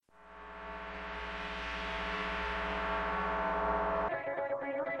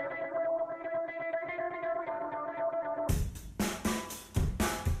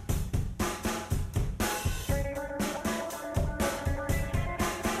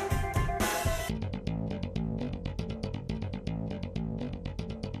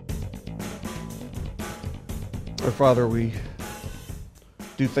Our Father, we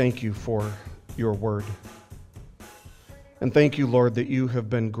do thank you for your word. And thank you, Lord, that you have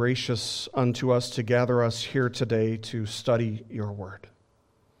been gracious unto us to gather us here today to study your word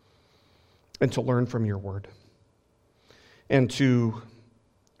and to learn from your word and to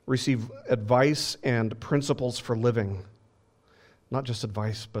receive advice and principles for living. Not just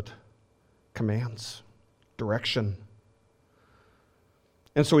advice, but commands, direction.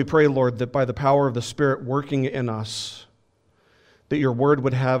 And so we pray, Lord, that by the power of the Spirit working in us, that your word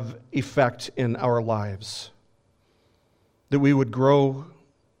would have effect in our lives, that we would grow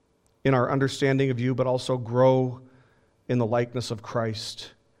in our understanding of you, but also grow in the likeness of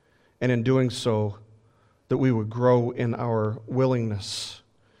Christ, and in doing so, that we would grow in our willingness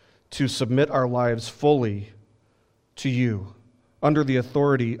to submit our lives fully to you, under the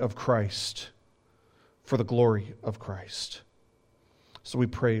authority of Christ, for the glory of Christ. So we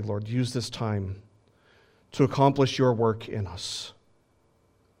pray, Lord, use this time to accomplish your work in us.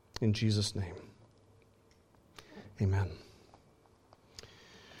 In Jesus' name, amen.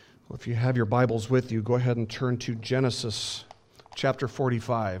 Well, if you have your Bibles with you, go ahead and turn to Genesis chapter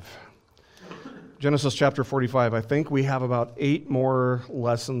 45. Genesis chapter 45. I think we have about 8 more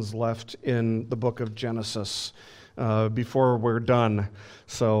lessons left in the book of Genesis before we're done.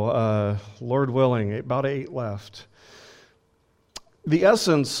 So, Lord willing, about 8 left. The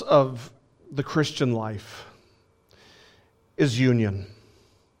essence of the Christian life is union.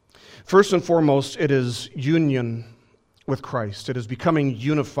 First and foremost, it is union with Christ. It is becoming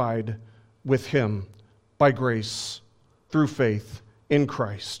unified with Him by grace, through faith in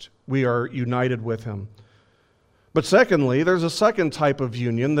Christ. We are united with Him. But secondly, there's a second type of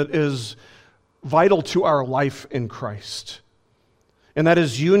union that is vital to our life in Christ, and that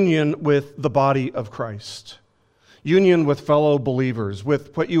is union with the body of Christ. Union with fellow believers,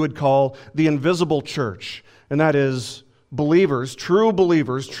 with what you would call the invisible church, and that is believers, true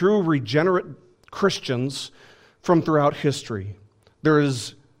regenerate Christians from throughout history. There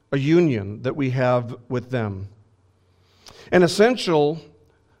is a union that we have with them. And essential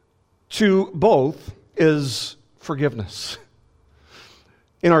to both is forgiveness.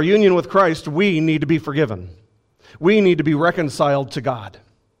 In our union with Christ, we need to be forgiven. We need to be reconciled to God.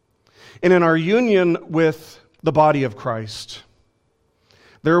 And in our union with the body of Christ,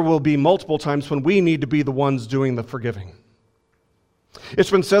 there will be multiple times when we need to be the ones doing the forgiving. It's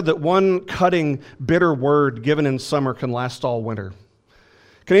been said that one cutting, bitter word given in summer can last all winter.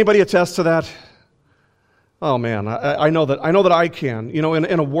 Can anybody attest to that? Oh man, I know that I can. You know,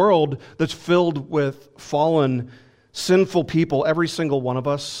 in a world that's filled with fallen, sinful people, every single one of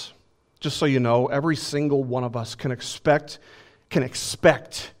us, just so you know, every single one of us can expect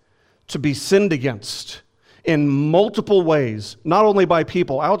to be sinned against in multiple ways, not only by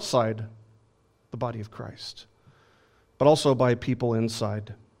people outside the body of Christ, but also by people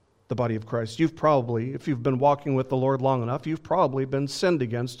inside the body of Christ. You've probably, if you've been walking with the Lord long enough, you've probably been sinned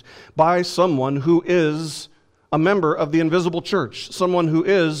against by someone who is a member of the invisible church, someone who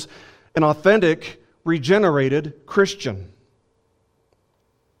is an authentic, regenerated Christian.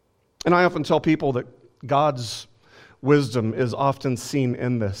 And I often tell people that God's wisdom is often seen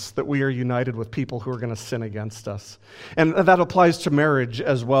in this, that we are united with people who are going to sin against us. And that applies to marriage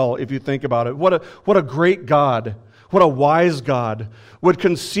as well, if you think about it. What a great God, what a wise God would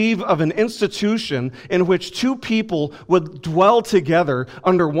conceive of an institution in which 2 people would dwell together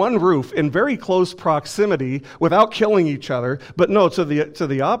under one roof in very close proximity without killing each other. But no, to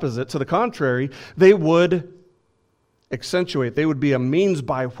the opposite, to the contrary, they would accentuate. They would be a means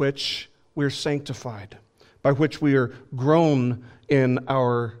by which we're sanctified, by which we are grown in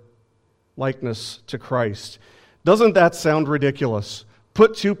our likeness to Christ. Doesn't that sound ridiculous?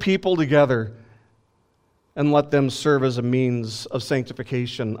 Put 2 people together and let them serve as a means of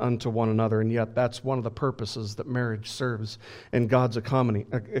sanctification unto one another, and yet that's one of the purposes that marriage serves in God's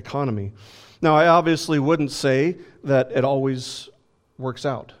economy. Now, I obviously wouldn't say that it always works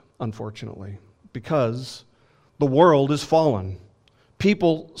out, unfortunately, because the world is fallen.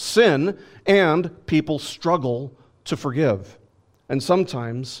 People sin, and people struggle to forgive. And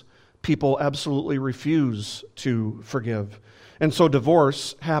sometimes people absolutely refuse to forgive. And so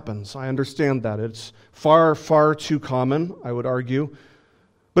divorce happens. I understand that. It's far, far too common, I would argue.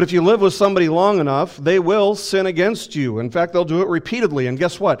 But if you live with somebody long enough, they will sin against you. In fact, they'll do it repeatedly. And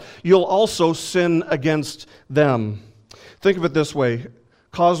guess what? You'll also sin against them. Think of it this way.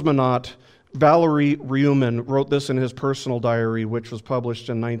 Cosmonaut Valery Ryumin wrote this in his personal diary, which was published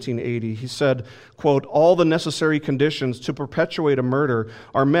in 1980. He said, quote, "All the necessary conditions to perpetuate a murder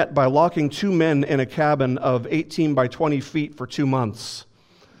are met by locking 2 men in a cabin of 18 by 20 feet for 2 months."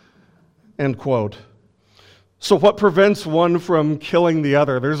 End quote. So what prevents one from killing the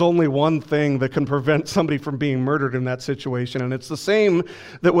other? There's only one thing that can prevent somebody from being murdered in that situation, and it's the same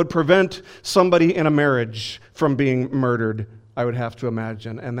that would prevent somebody in a marriage from being murdered, I would have to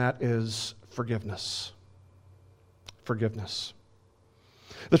imagine, and that is forgiveness. Forgiveness.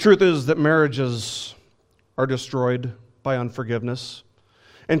 The truth is that marriages are destroyed by unforgiveness,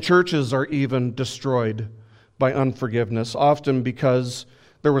 and churches are even destroyed by unforgiveness, often because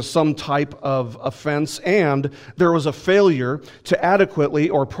there was some type of offense and there was a failure to adequately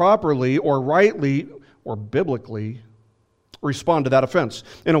or properly or rightly or biblically respond to that offense.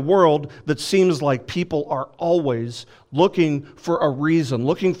 In a world that seems like people are always looking for a reason,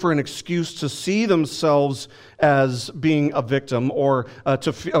 looking for an excuse to see themselves as being a victim or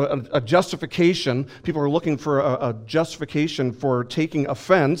a justification. People are looking for a justification for taking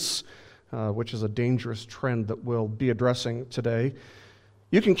offense, which is a dangerous trend that we'll be addressing today.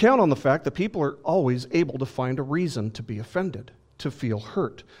 You can count on the fact that people are always able to find a reason to be offended, to feel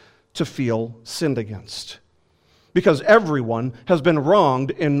hurt, to feel sinned against. Because everyone has been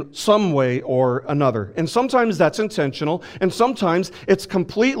wronged in some way or another. And sometimes that's intentional, and sometimes it's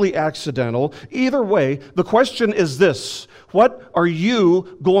completely accidental. Either way, the question is this: what are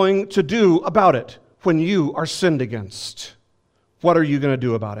you going to do about it when you are sinned against? What are you going to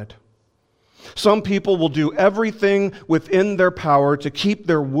do about it? Some people will do everything within their power to keep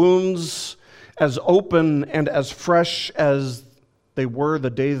their wounds as open and as fresh as they were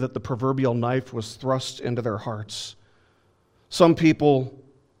the day that the proverbial knife was thrust into their hearts. Some people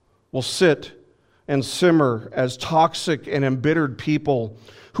will sit and simmer as toxic and embittered people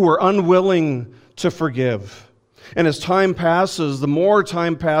who are unwilling to forgive. And as time passes, the more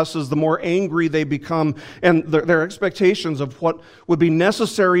time passes, the more angry they become, and their expectations of what would be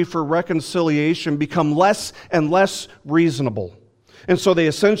necessary for reconciliation become less and less reasonable. And so they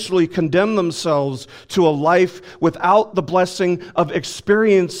essentially condemn themselves to a life without the blessing of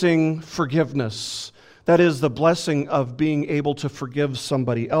experiencing forgiveness. That is, the blessing of being able to forgive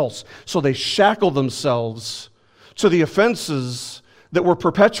somebody else. So they shackle themselves to the offenses that were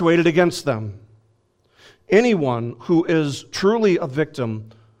perpetuated against them. Anyone who is truly a victim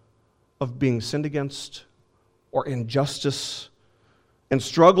of being sinned against or injustice and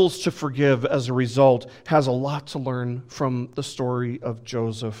struggles to forgive as a result has a lot to learn from the story of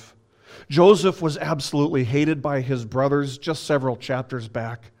Joseph. Joseph was absolutely hated by his brothers just several chapters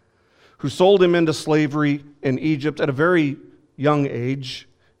back, who sold him into slavery in Egypt at a very young age.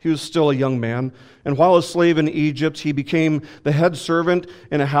 He was still a young man. And while a slave in Egypt, he became the head servant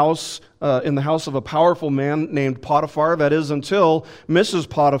in the house of a powerful man named Potiphar. That is, until Mrs.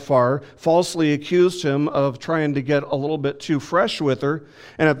 Potiphar falsely accused him of trying to get a little bit too fresh with her.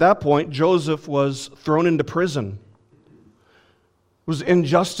 And at that point, Joseph was thrown into prison. It was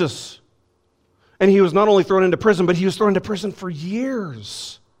injustice. And he was not only thrown into prison, but he was thrown into prison for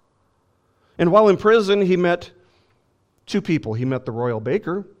years. And while in prison, he met two people. He met the royal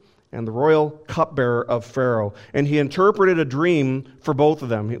baker and the royal cupbearer of Pharaoh. And he interpreted a dream for both of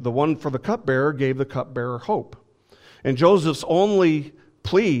them. The one for the cupbearer gave the cupbearer hope. And Joseph's only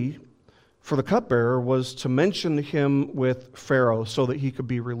plea for the cupbearer was to mention him with Pharaoh so that he could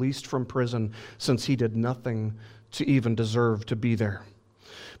be released from prison, since he did nothing to even deserve to be there.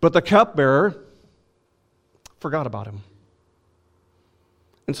 But the cupbearer forgot about him.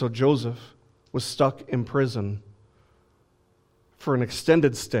 And so Joseph was stuck in prison for an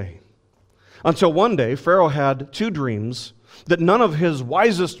extended stay, until one day Pharaoh had two dreams that none of his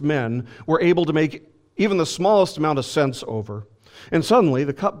wisest men were able to make even the smallest amount of sense over. And suddenly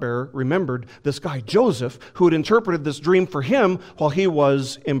the cupbearer remembered this guy Joseph, who had interpreted this dream for him while he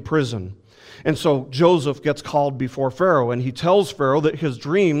was in prison. And so Joseph gets called before Pharaoh, and he tells Pharaoh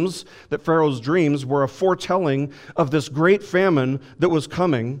that Pharaoh's dreams were a foretelling of this great famine that was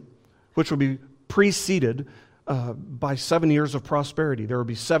coming, which would be preceded by 7 years of prosperity. There would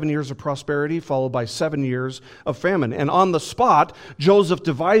be 7 years of prosperity followed by 7 years of famine. And on the spot, Joseph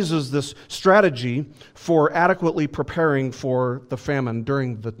devises this strategy for adequately preparing for the famine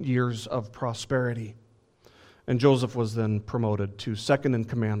during the years of prosperity. And Joseph was then promoted to second in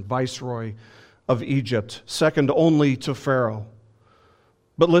command, viceroy of Egypt, second only to Pharaoh.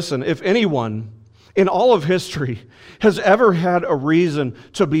 But listen, if anyone in all of history has ever had a reason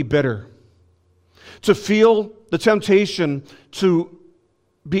to be bitter, to feel the temptation to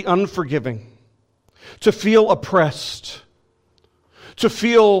be unforgiving, to feel oppressed, to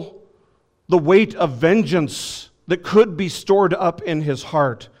feel the weight of vengeance that could be stored up in his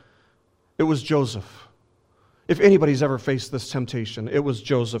heart, it was Joseph. If anybody's ever faced this temptation, it was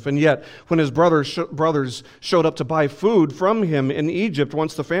Joseph. And yet, when his brothers showed up to buy food from him in Egypt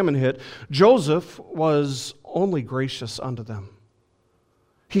once the famine hit, Joseph was only gracious unto them.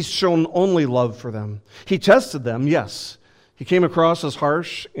 He's shown only love for them. He tested them, yes. He came across as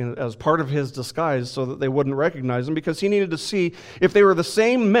harsh as part of his disguise so that they wouldn't recognize him, because he needed to see if they were the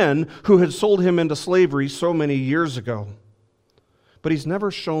same men who had sold him into slavery so many years ago. But he's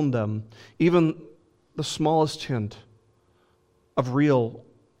never shown them even the smallest hint of real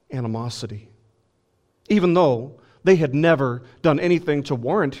animosity. Even though they had never done anything to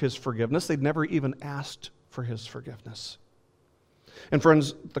warrant his forgiveness, they'd never even asked for his forgiveness. And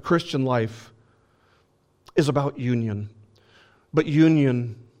friends, the Christian life is about union. But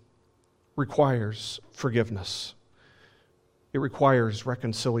union requires forgiveness. It requires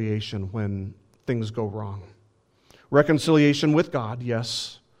reconciliation when things go wrong. Reconciliation with God,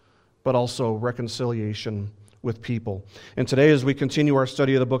 yes, but also reconciliation with people. And today, as we continue our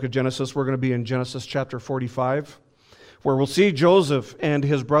study of the book of Genesis, we're going to be in Genesis chapter 45, where we'll see Joseph and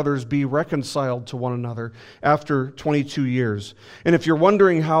his brothers be reconciled to one another after 22 years. And if you're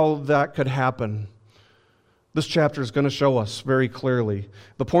wondering how that could happen, this chapter is going to show us very clearly.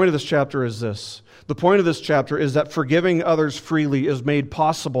 The point of this chapter is this. The point of this chapter is that forgiving others freely is made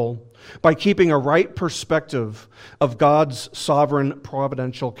possible by keeping a right perspective of God's sovereign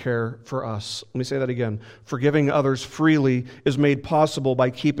providential care for us. Let me say that again. Forgiving others freely is made possible by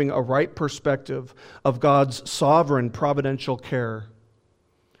keeping a right perspective of God's sovereign providential care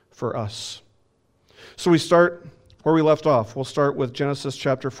for us. So we start where we left off. We'll start with Genesis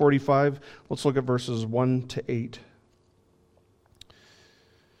chapter 45. Let's look at verses 1 to 8.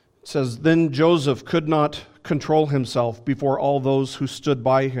 It says, "Then Joseph could not control himself before all those who stood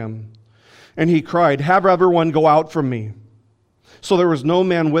by him. And he cried, 'Have everyone go out from me.' So there was no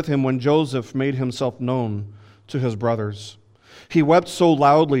man with him when Joseph made himself known to his brothers. He wept so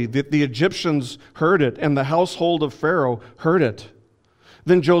loudly that the Egyptians heard it, and the household of Pharaoh heard it.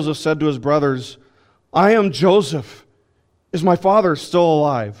 Then Joseph said to his brothers, 'I am Joseph. Is my father still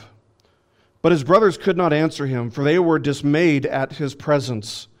alive?' But his brothers could not answer him, for they were dismayed at his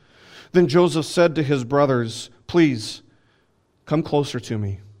presence. Then Joseph said to his brothers, 'Please, come closer to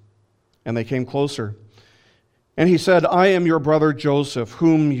me.' And they came closer. And he said, 'I am your brother Joseph,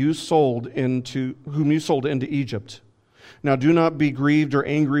 whom you sold into Egypt. Now do not be grieved or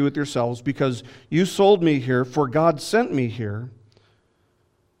angry with yourselves, because you sold me here, for God sent me here.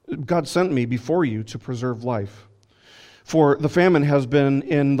 God sent me before you to preserve life. For the famine has been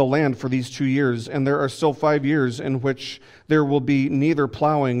in the land for these 2 years, and there are still 5 years in which there will be neither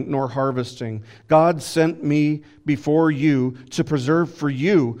plowing nor harvesting. God sent me before you to preserve for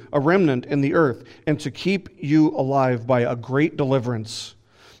you a remnant in the earth, and to keep you alive by a great deliverance.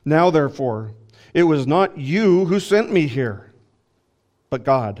 Now, therefore, it was not you who sent me here, but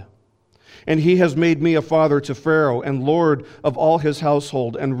God. And he has made me a father to Pharaoh, and lord of all his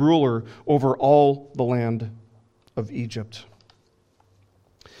household, and ruler over all the land of Egypt.'"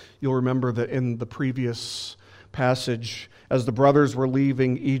 You'll remember that in the previous passage, as the brothers were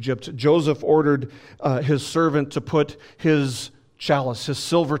leaving Egypt, Joseph ordered his servant to put his chalice, his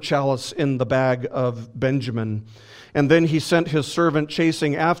silver chalice, in the bag of Benjamin. And then he sent his servant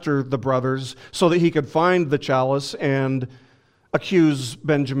chasing after the brothers so that he could find the chalice and accuse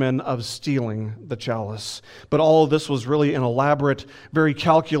Benjamin of stealing the chalice. But all of this was really an elaborate, very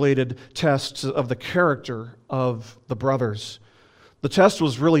calculated test of the character of the brothers. The test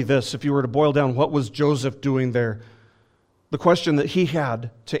was really this: if you were to boil down what was Joseph doing there, the question that he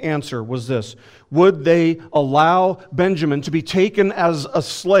had to answer was this: would they allow Benjamin to be taken as a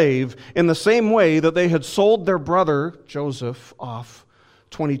slave in the same way that they had sold their brother Joseph off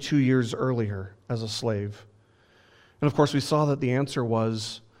 22 years earlier as a slave? And of course, we saw that the answer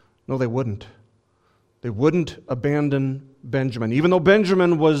was no, they wouldn't. They wouldn't abandon Benjamin. Even though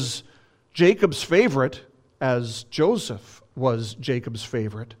Benjamin was Jacob's favorite, as Joseph was Jacob's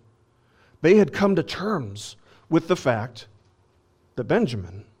favorite, they had come to terms with the fact that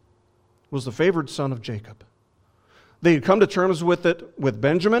Benjamin was the favored son of Jacob. They had come to terms with it with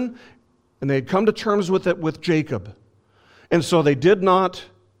Benjamin, and they had come to terms with it with Jacob. And so they did not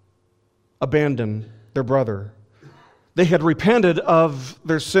abandon their brother. They had repented of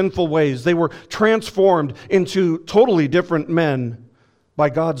their sinful ways. They were transformed into totally different men by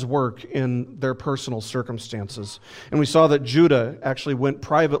God's work in their personal circumstances. And we saw that Judah actually went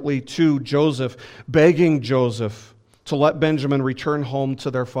privately to Joseph, begging Joseph to let Benjamin return home to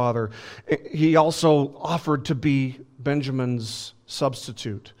their father. He also offered to be Benjamin's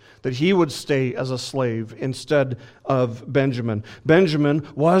substitute, that he would stay as a slave instead of Benjamin. Benjamin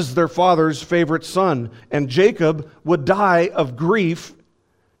was their father's favorite son, and Jacob would die of grief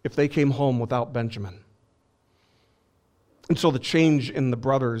if they came home without Benjamin. And so the change in the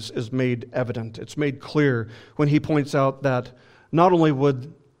brothers is made evident. It's made clear when he points out that not only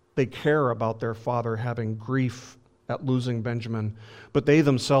would they care about their father having grief at losing Benjamin, but they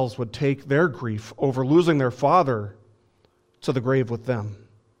themselves would take their grief over losing their father to the grave with them.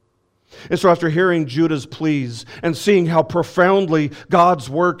 And so after hearing Judah's pleas and seeing how profoundly God's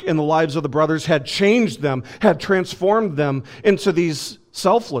work in the lives of the brothers had changed them, had transformed them into these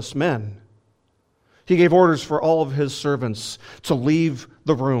selfless men, he gave orders for all of his servants to leave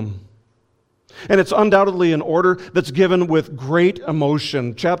the room. And it's undoubtedly an order that's given with great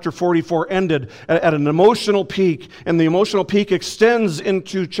emotion. Chapter 44 ended at an emotional peak, and the emotional peak extends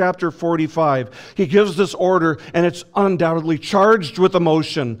into chapter 45. He gives this order, and it's undoubtedly charged with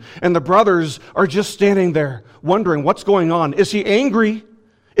emotion. And the brothers are just standing there, wondering what's going on. Is he angry?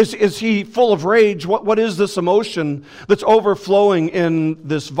 Is he full of rage? What is this emotion that's overflowing in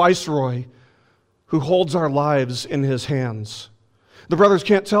this viceroy who holds our lives in his hands? The brothers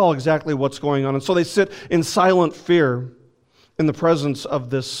can't tell exactly what's going on, and so they sit in silent fear in the presence of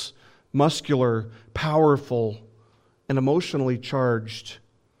this muscular, powerful, and emotionally charged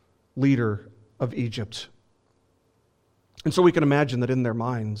leader of Egypt. And so we can imagine that in their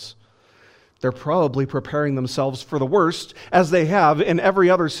minds, they're probably preparing themselves for the worst, as they have in every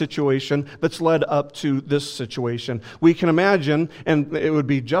other situation that's led up to this situation. We can imagine, and it would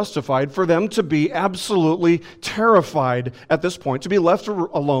be justified for them to be absolutely terrified at this point, to be left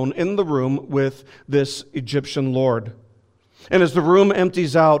alone in the room with this Egyptian lord. And as the room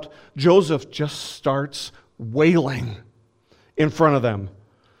empties out, Joseph just starts wailing in front of them.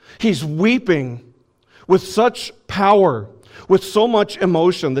 He's weeping with such power, with so much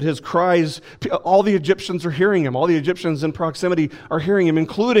emotion that his cries, all the Egyptians are hearing him. All the Egyptians in proximity are hearing him,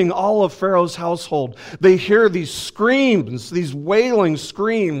 including all of Pharaoh's household. They hear these screams, these wailing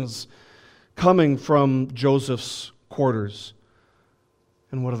screams coming from Joseph's quarters.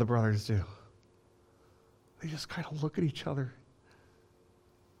 And what do the brothers do? They just kind of look at each other.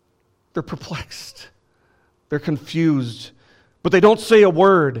 They're perplexed. They're confused. But they don't say a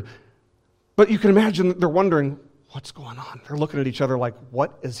word. But you can imagine they're wondering, what's going on? They're looking at each other like,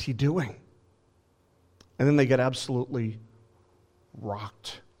 what is he doing? And then they get absolutely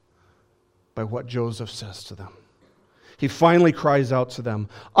rocked by what Joseph says to them. He finally cries out to them,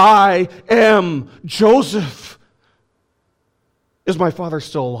 I am Joseph. Is my father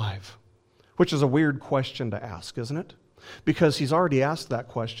still alive? Which is a weird question to ask, isn't it? Because he's already asked that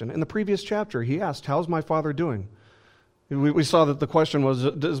question. In the previous chapter, he asked, how's my father doing? We saw that the question was,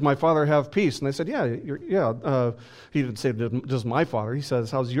 does my father have peace? And they said, yeah. He didn't say, does my father? He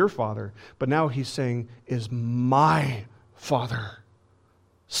says, how's your father? But now he's saying, is my father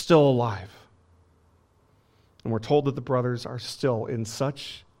still alive? And we're told that the brothers are still in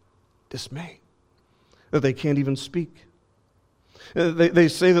such dismay that they can't even speak. They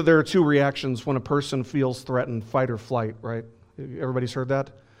say that there are two reactions when a person feels threatened, fight or flight, right? Everybody's heard that?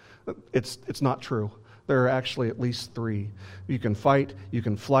 It's not true. There are actually at least three. You can fight, you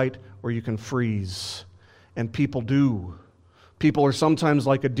can flight, or you can freeze. And people do. People are sometimes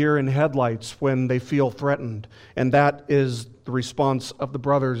like a deer in headlights when they feel threatened. And that is the response of the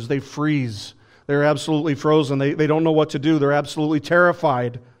brothers. They freeze. They're absolutely frozen. They don't know what to do. They're absolutely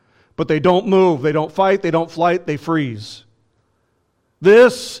terrified. But they don't move. They don't fight. They don't flight. They freeze.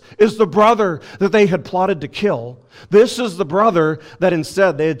 This is the brother that they had plotted to kill. This is the brother that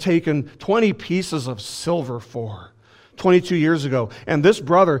instead they had taken 20 pieces of silver for 22 years ago. And this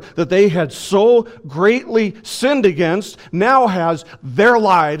brother that they had so greatly sinned against now has their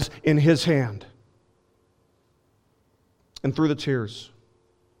lives in his hand. And through the tears,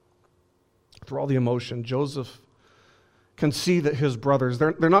 through all the emotion, Joseph can see that his brothers,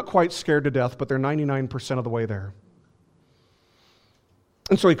 they're not quite scared to death, but they're 99% of the way there.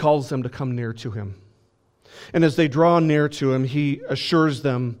 And so he calls them to come near to him. And as they draw near to him, he assures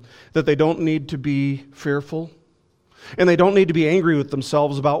them that they don't need to be fearful, and they don't need to be angry with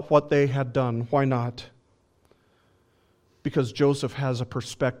themselves about what they had done. Why not? Because Joseph has a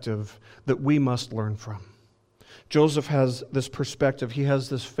perspective that we must learn from. Joseph has this perspective. He has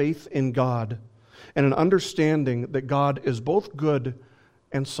this faith in God and an understanding that God is both good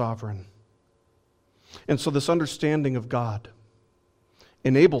and sovereign. And so this understanding of God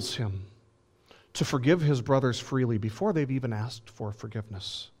enables him to forgive his brothers freely before they've even asked for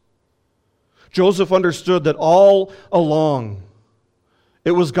forgiveness. Joseph understood that all along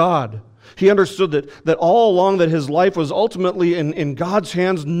it was God. He understood that all along that his life was ultimately in God's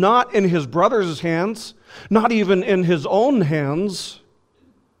hands, not in his brothers' hands, not even in his own hands.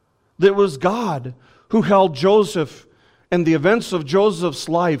 That it was God who held Joseph and the events of Joseph's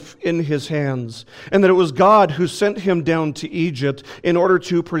life in his hands, and that it was God who sent him down to Egypt in order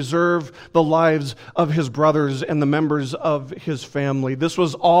to preserve the lives of his brothers and the members of his family. This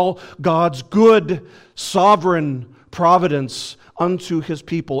was all God's good, sovereign providence unto his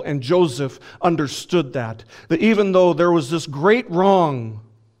people, and Joseph understood that even though there was this great wrong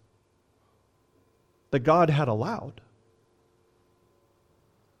that God had allowed,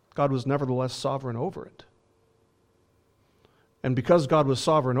 God was nevertheless sovereign over it. And because God was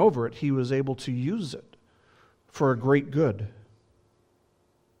sovereign over it, he was able to use it for a great good.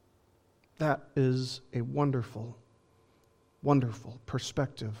 That is a wonderful, wonderful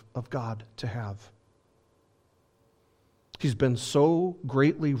perspective of God to have. He's been so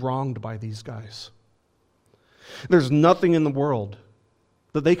greatly wronged by these guys. There's nothing in the world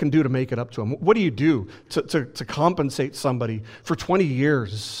that they can do to make it up to him. What do you do to compensate somebody for 20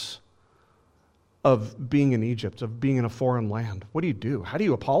 years of being in Egypt, of being in a foreign land? What do you do? How do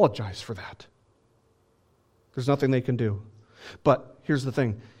you apologize for that? There's nothing they can do. But here's the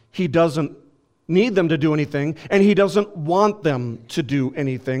thing. He doesn't need them to do anything, and he doesn't want them to do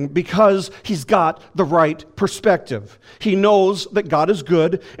anything because he's got the right perspective. He knows that God is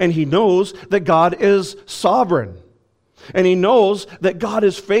good, and he knows that God is sovereign. And he knows that God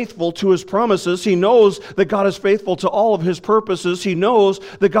is faithful to his promises. He knows that God is faithful to all of his purposes. He knows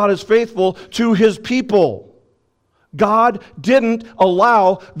that God is faithful to his people. God didn't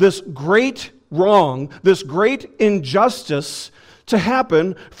allow this great wrong, this great injustice to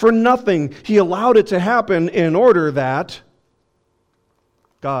happen for nothing. He allowed it to happen in order that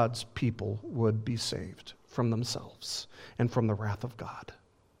God's people would be saved from themselves and from the wrath of God.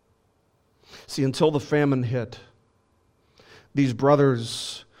 See, until the famine hit, these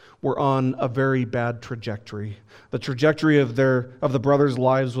brothers were on a very bad trajectory. The trajectory of the brothers'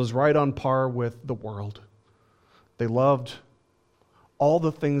 lives was right on par with the world. They loved all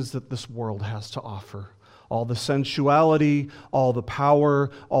the things that this world has to offer. All the sensuality, all the power,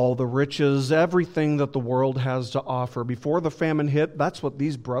 all the riches, everything that the world has to offer. Before the famine hit, that's what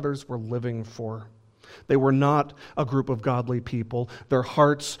these brothers were living for. They were not a group of godly people. Their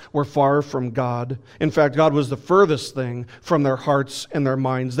hearts were far from God. In fact, God was the furthest thing from their hearts and their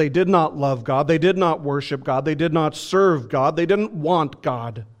minds. They did not love God. They did not worship God. They did not serve God. They didn't want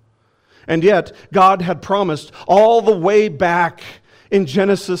God. And yet, God had promised all the way back in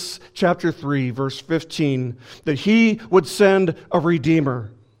Genesis chapter 3, verse 15, that he would send a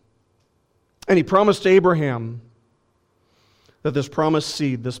Redeemer. And he promised Abraham that this promised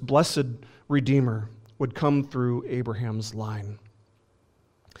seed, this blessed Redeemer, would come through Abraham's line.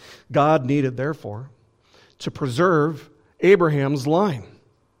 God needed, therefore, to preserve Abraham's line.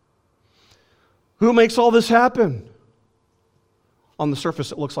 Who makes all this happen? On the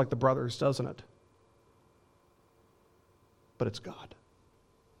surface, it looks like the brothers, doesn't it? But it's God.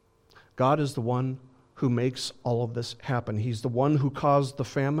 God is the one who makes all of this happen. He's the one who caused the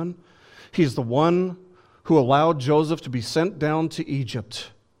famine. He's the one who allowed Joseph to be sent down to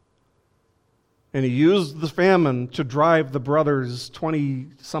Egypt. And he used the famine to drive the brothers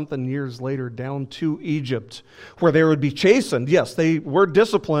 20-something years later down to Egypt, where they would be chastened. Yes, they were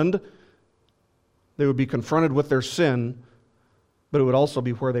disciplined. They would be confronted with their sin, but it would also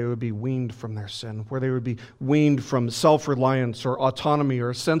be where they would be weaned from their sin, where they would be weaned from self-reliance or autonomy or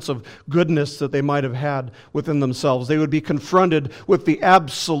a sense of goodness that they might have had within themselves. They would be confronted with the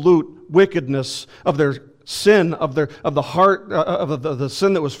absolute wickedness of their sin, of the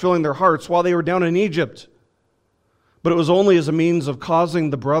sin that was filling their hearts while they were down in Egypt. But it was only as a means of causing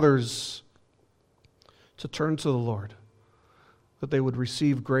the brothers to turn to the Lord that they would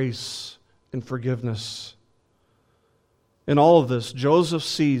receive grace and forgiveness. In all of this, Joseph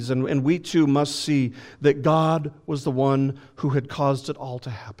sees, and we too must see, that God was the one who had caused it all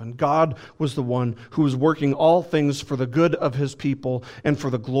to happen. God was the one who was working all things for the good of his people and for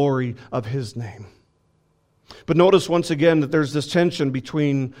the glory of his name. But notice once again that there's this tension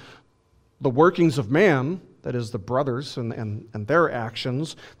between the workings of man, that is the brothers and their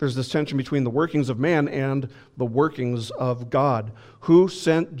actions. There's this tension between the workings of man and the workings of God. Who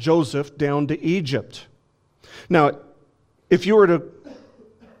sent Joseph down to Egypt? Now, if you were to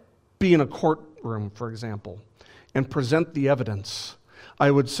be in a courtroom, for example, and present the evidence,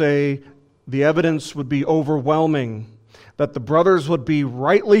 I would say the evidence would be overwhelming, that the brothers would be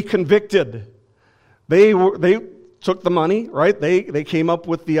rightly convicted. They took the money, right? They came up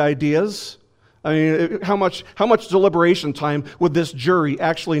with the ideas. I mean, how much deliberation time would this jury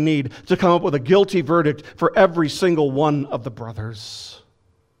actually need to come up with a guilty verdict for every single one of the brothers?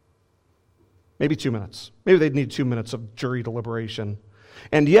 Maybe 2 minutes. Maybe they'd need 2 minutes of jury deliberation.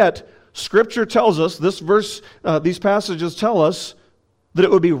 And yet, Scripture tells us, these passages tell us that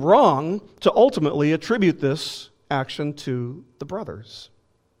it would be wrong to ultimately attribute this action to the brothers.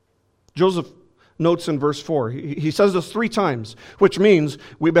 Joseph notes in verse 4, he says this 3 times, which means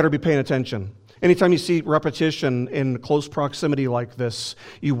we better be paying attention. Anytime you see repetition in close proximity like this,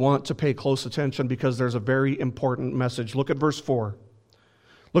 you want to pay close attention because there's a very important message. Look at verse 4.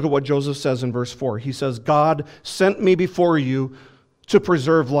 Look at what Joseph says in verse 4. He says, God sent me before you to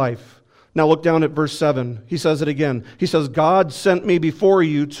preserve life. Now look down at verse 7. He says it again. He says, God sent me before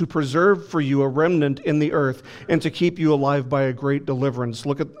you to preserve for you a remnant in the earth and to keep you alive by a great deliverance.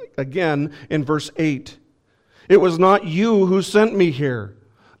 Look at again in verse 8. It was not you who sent me here,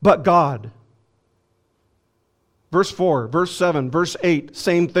 but God. Verse 4, verse 7, verse 8,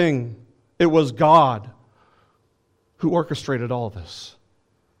 same thing. It was God who orchestrated all this.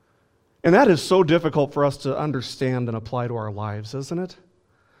 And that is so difficult for us to understand and apply to our lives, isn't it?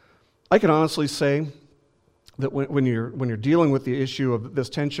 I can honestly say that when you're dealing with the issue of this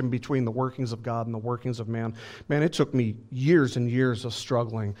tension between the workings of God and the workings of man, it took me years and years of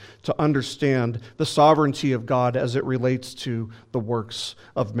struggling to understand the sovereignty of God as it relates to the works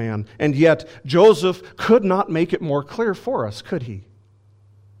of man. And yet, Joseph could not make it more clear for us, could he?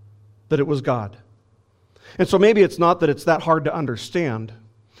 That it was God. And so maybe it's not that it's that hard to understand.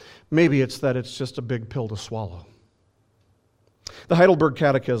 Maybe it's that it's just a big pill to swallow. The Heidelberg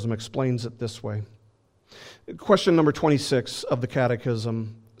Catechism explains it this way. Question number 26 of the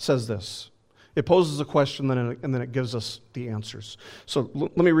Catechism says this. It poses a question and then it gives us the answers. So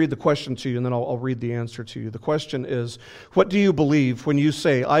let me read the question to you and then I'll read the answer to you. The question is, what do you believe when you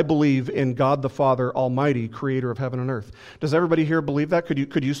say, I believe in God the Father Almighty, creator of heaven and earth? Does everybody here believe that?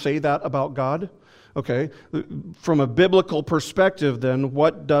 Could you say that about God? Okay. From a biblical perspective then,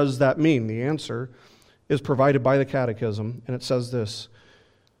 what does that mean? The answer is provided by the Catechism, and it says this.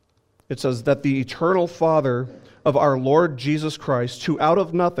 It says that the eternal Father of our Lord Jesus Christ, who out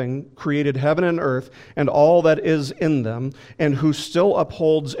of nothing created heaven and earth and all that is in them, and who still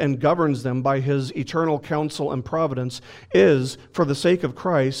upholds and governs them by his eternal counsel and providence, is, for the sake of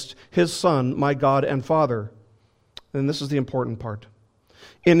Christ, his Son, my God and Father. And this is the important part.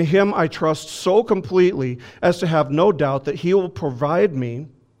 In him I trust so completely as to have no doubt that he will provide me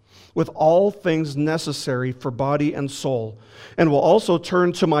with all things necessary for body and soul, and will also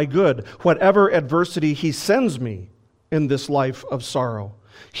turn to my good whatever adversity he sends me in this life of sorrow.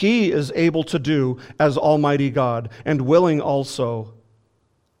 He is able to do as Almighty God, and willing also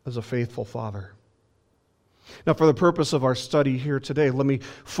as a faithful Father. Now, for the purpose of our study here today, let me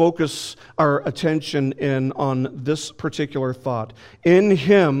focus our attention in on this particular thought. In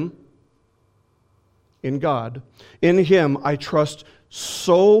him, in God, in him I trust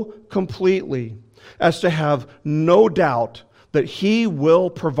so completely as to have no doubt that he will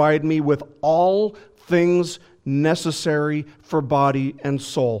provide me with all things necessary for body and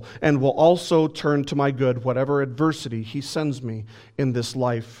soul, and will also turn to my good whatever adversity he sends me in this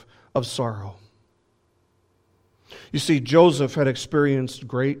life of sorrow. You see, Joseph had experienced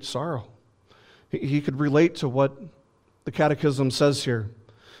great sorrow. He could relate to what the Catechism says here.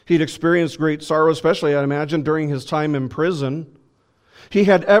 He'd experienced great sorrow, especially, I imagine, during his time in prison. He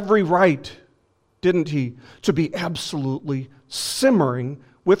had every right, didn't he, to be absolutely simmering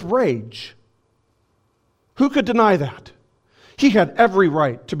with rage. Who could deny that? He had every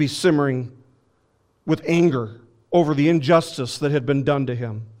right to be simmering with anger over the injustice that had been done to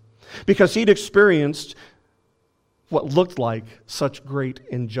him, because he'd experienced what looked like such great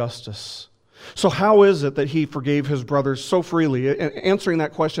injustice. So how is it that he forgave his brothers so freely? Answering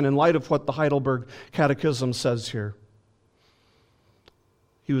that question in light of what the Heidelberg Catechism says here.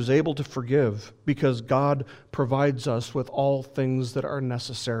 He was able to forgive because God provides us with all things that are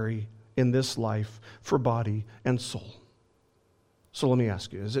necessary in this life for body and soul. So let me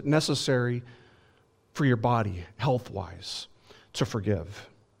ask you, is it necessary for your body, health-wise, to forgive?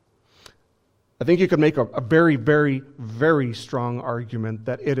 I think you could make a very, very, very strong argument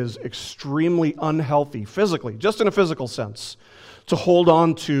that it is extremely unhealthy physically, just in a physical sense, to hold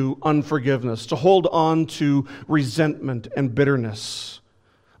on to unforgiveness, to hold on to resentment and bitterness.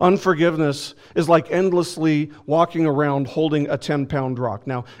 Unforgiveness is like endlessly walking around holding a 10-pound rock.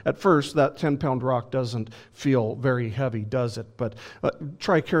 Now, at first, that 10-pound rock doesn't feel very heavy, does it? But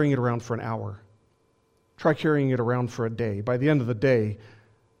try carrying it around for an hour. Try carrying it around for a day. By the end of the day,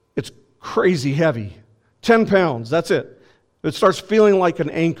 it's crazy heavy. 10 pounds, that's it. It starts feeling like an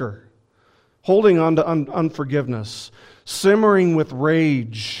anchor. Holding on to unforgiveness, simmering with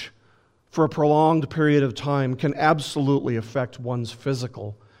rage for a prolonged period of time can absolutely affect one's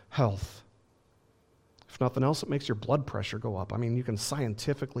physical health. nothing else, it makes your blood pressure go up. I mean, you can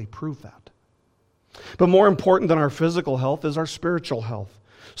scientifically prove that. But more important than our physical health is our spiritual health.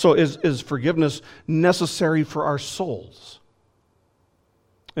 So is forgiveness necessary for our souls?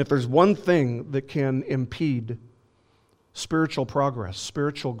 If there's one thing that can impede spiritual progress,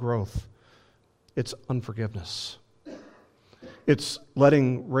 spiritual growth, it's unforgiveness. It's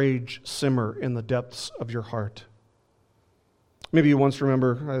letting rage simmer in the depths of your heart. Maybe you once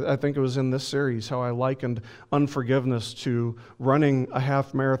remember, I think it was in this series, how I likened unforgiveness to running a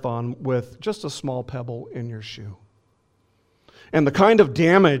half marathon with just a small pebble in your shoe. And the kind of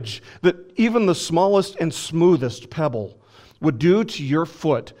damage that even the smallest and smoothest pebble would do to your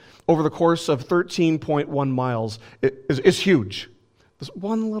foot over the course of 13.1 miles is huge. This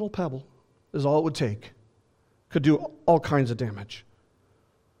one little pebble is all it would take. Could do all kinds of damage.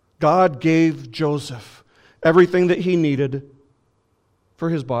 God gave Joseph everything that he needed for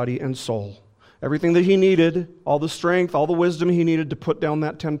his body and soul. Everything that he needed, all the strength, all the wisdom he needed to put down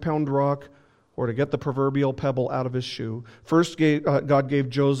that 10-pound rock or to get the proverbial pebble out of his shoe. First, God gave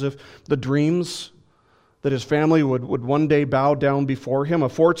Joseph the dreams that his family would one day bow down before him, a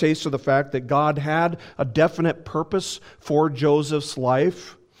foretaste of the fact that God had a definite purpose for Joseph's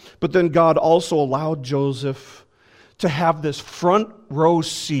life. But then God also allowed Joseph to have this front row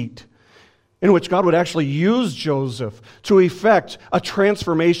seat in which God would actually use Joseph to effect a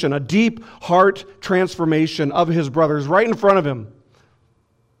transformation, a deep heart transformation of his brothers right in front of him.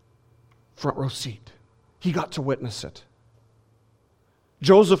 Front row seat. He got to witness it.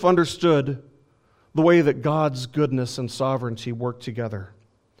 Joseph understood the way that God's goodness and sovereignty worked together.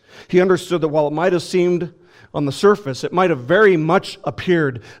 He understood that while it might have seemed on the surface, it might have very much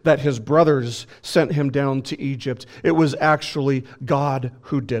appeared that his brothers sent him down to Egypt, it was actually God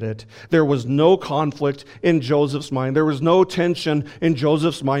who did it. There was no conflict in Joseph's mind. There was no tension in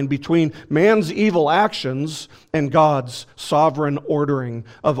Joseph's mind between man's evil actions and God's sovereign ordering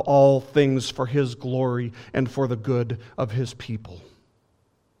of all things for his glory and for the good of his people.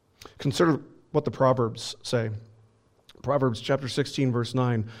 Consider what the Proverbs say. Proverbs chapter 16, verse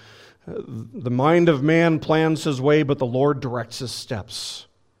 9. The mind of man plans his way, but the Lord directs his steps.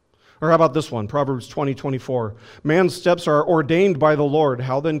 Or how about this one? Proverbs 20:24. Man's steps are ordained by the Lord.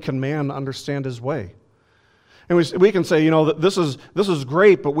 How then can man understand his way? And we can say, this is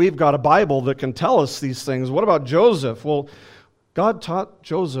great, but we've got a Bible that can tell us these things. What about Joseph? Well, God taught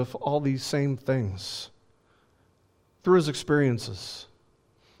Joseph all these same things through his experiences.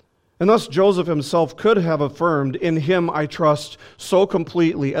 And thus Joseph himself could have affirmed, "In him I trust so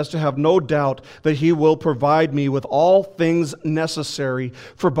completely as to have no doubt that he will provide me with all things necessary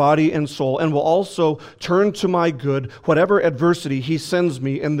for body and soul, and will also turn to my good whatever adversity he sends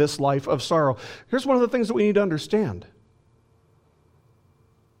me in this life of sorrow." Here's one of the things that we need to understand.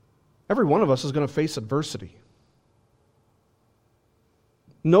 Every one of us is going to face adversity.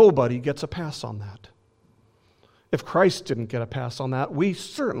 Nobody gets a pass on that. If Christ didn't get a pass on that, we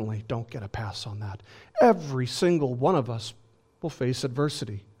certainly don't get a pass on that. Every single one of us will face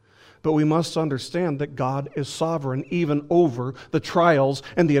adversity. But we must understand that God is sovereign even over the trials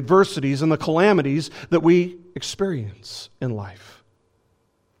and the adversities and the calamities that we experience in life.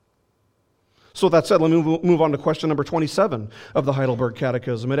 So that said, let me move on to question number 27 of the Heidelberg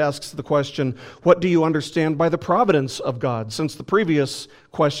Catechism. It asks the question, what do you understand by the providence of God? Since the previous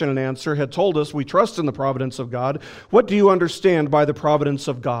question and answer had told us we trust in the providence of God, what do you understand by the providence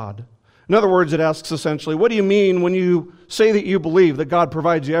of God? In other words, it asks essentially, what do you mean when you say that you believe that God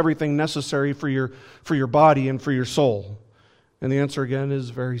provides you everything necessary for your body and for your soul? And the answer again is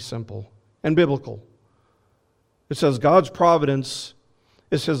very simple and biblical. It says God's providence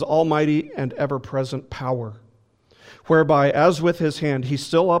is his almighty and ever-present power, whereby, as with his hand, he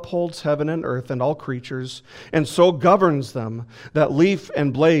still upholds heaven and earth and all creatures, and so governs them, that leaf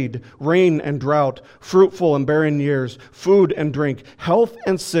and blade, rain and drought, fruitful and barren years, food and drink, health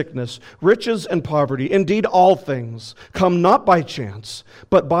and sickness, riches and poverty, indeed all things, come not by chance,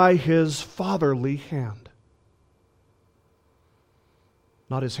 but by his fatherly hand.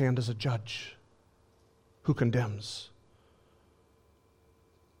 Not his hand as a judge who condemns,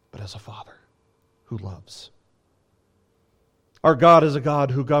 but as a father who loves. Our God is a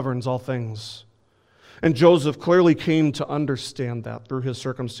God who governs all things. And Joseph clearly came to understand that through his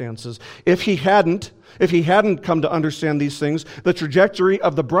circumstances. If he hadn't come to understand these things, the trajectory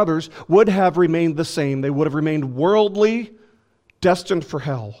of the brothers would have remained the same. They would have remained worldly, destined for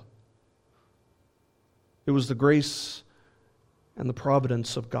hell. It was the grace and the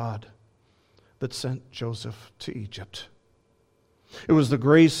providence of God that sent Joseph to Egypt. It was the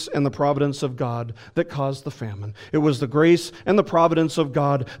grace and the providence of God that caused the famine. It was the grace and the providence of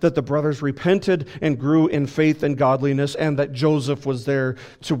God that the brothers repented and grew in faith and godliness, and that Joseph was there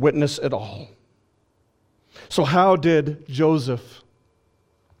to witness it all. So how did Joseph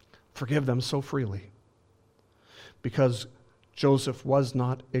forgive them so freely? Because Joseph was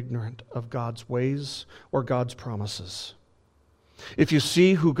not ignorant of God's ways or God's promises. If you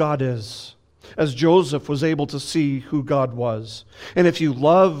see who God is, as Joseph was able to see who God was, and if you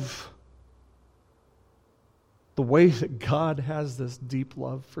love the way that God has this deep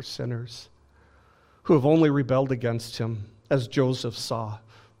love for sinners who have only rebelled against him, as Joseph saw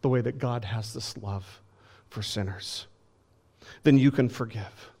the way that God has this love for sinners, then you can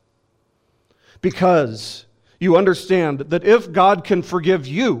forgive. Because you understand that if God can forgive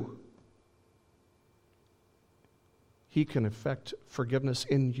you, he can effect forgiveness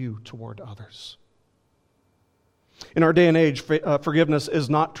in you toward others. In our day and age, forgiveness is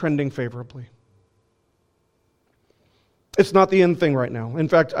not trending favorably. It's not the in thing right now. In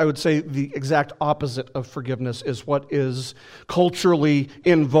fact, I would say the exact opposite of forgiveness is what is culturally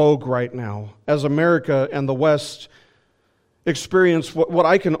in vogue right now, as America and the West experience what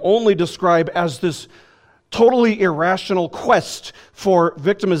I can only describe as this totally irrational quest for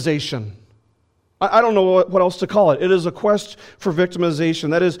victimization. I don't know what else to call it. It is a quest for victimization.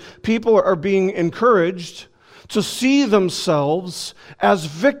 That is, people are being encouraged to see themselves as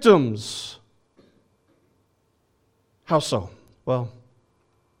victims. How so? Well,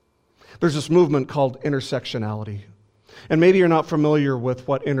 there's this movement called intersectionality. And maybe you're not familiar with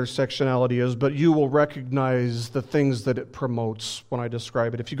what intersectionality is, but you will recognize the things that it promotes when I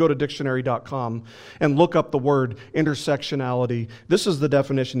describe it. If you go to dictionary.com and look up the word intersectionality, this is the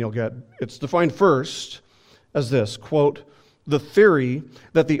definition you'll get. It's defined first as this, quote, the theory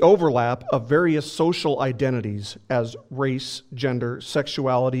that the overlap of various social identities as race, gender,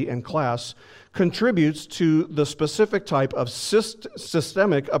 sexuality, and class contributes to the specific type of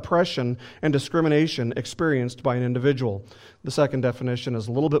systemic oppression and discrimination experienced by an individual. The second definition is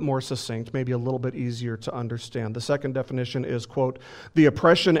a little bit more succinct, maybe a little bit easier to understand. The second definition is, quote, the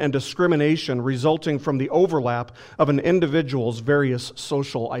oppression and discrimination resulting from the overlap of an individual's various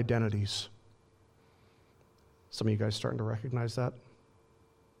social identities. Some of you guys starting to recognize that?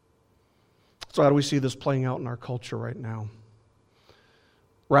 So how do we see this playing out in our culture right now?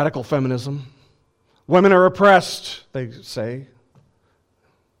 Radical feminism. Women are oppressed, they say.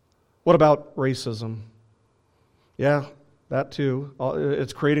 What about racism? Yeah, that too.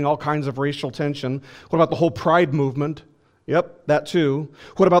 It's creating all kinds of racial tension. What about the whole pride movement? Yep, that too.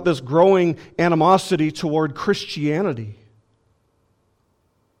 What about this growing animosity toward Christianity?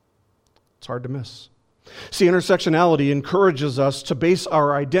 It's hard to miss. See, intersectionality encourages us to base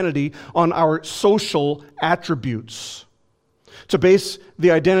our identity on our social attributes, to base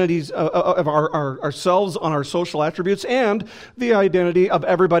the identities of ourselves on our social attributes and the identity of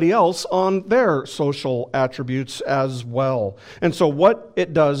everybody else on their social attributes as well. And so what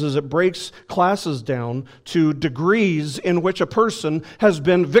it does is it breaks classes down to degrees in which a person has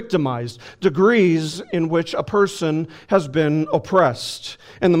been victimized, degrees in which a person has been oppressed.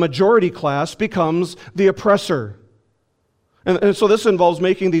 And the majority class becomes the oppressor. And so this involves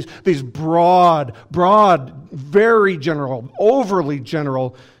making these broad, very general, overly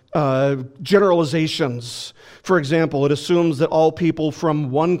general generalizations. For example, it assumes that all people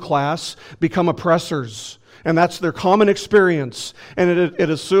from one class become oppressors, and that's their common experience. And it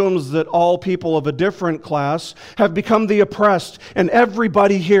assumes that all people of a different class have become the oppressed, and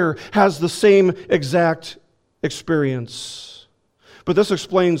everybody here has the same exact experience. But this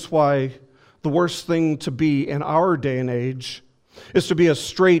explains why the worst thing to be in our day and age is to be a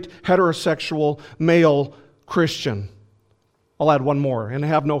straight, heterosexual, male Christian. I'll add one more, and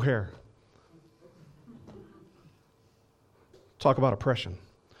have no hair. Talk about oppression.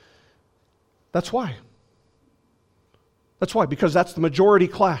 That's why. That's why, because that's the majority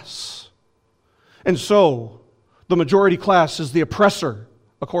class. And so, the majority class is the oppressor,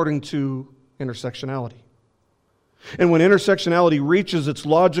 according to intersectionality. And when intersectionality reaches its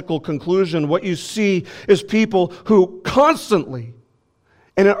logical conclusion, what you see is people who constantly,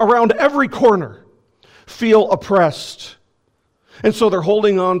 and around every corner, feel oppressed. And so they're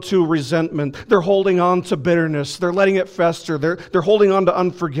holding on to resentment, they're holding on to bitterness, they're letting it fester, they're holding on to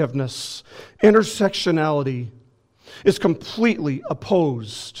unforgiveness. Intersectionality is completely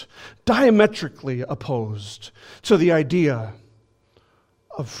opposed, diametrically opposed to the idea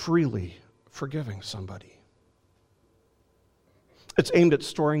of freely forgiving somebody. It's aimed at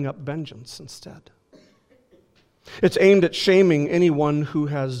storing up vengeance instead. It's aimed at shaming anyone who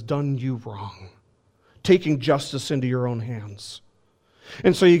has done you wrong, taking justice into your own hands.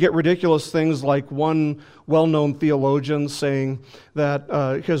 And so you get ridiculous things like one well-known theologian saying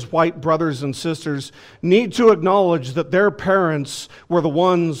that his white brothers and sisters need to acknowledge that their parents were the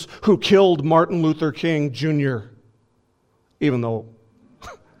ones who killed Martin Luther King Jr., even though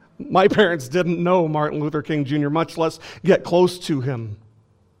my parents didn't know Martin Luther King Jr., much less get close to him.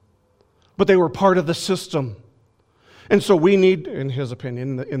 But they were part of the system. And so we need, in his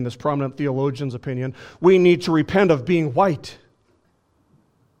opinion, in this prominent theologian's opinion, we need to repent of being white.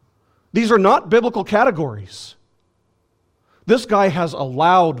 These are not biblical categories. This guy has a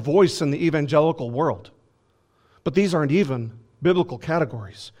loud voice in the evangelical world. But these aren't even biblical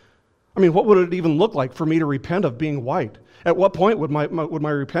categories. I mean, what would it even look like for me to repent of being white? At what point would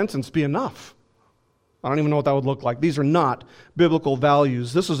my repentance be enough? I don't even know what that would look like. These are not biblical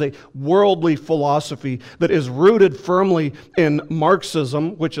values. This is a worldly philosophy that is rooted firmly in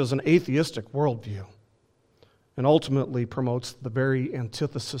Marxism, which is an atheistic worldview, and ultimately promotes the very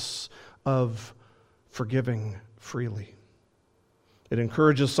antithesis of forgiving freely. It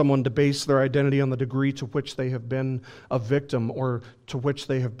encourages someone to base their identity on the degree to which they have been a victim or to which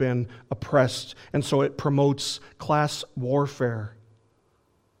they have been oppressed. And so it promotes class warfare,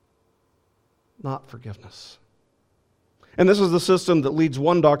 not forgiveness. And this is the system that leads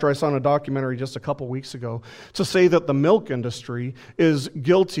one doctor, I saw in a documentary just a couple weeks ago, to say that the milk industry is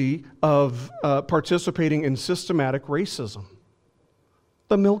guilty of participating in systematic racism.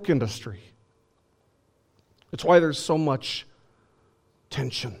 The milk industry. It's why there's so much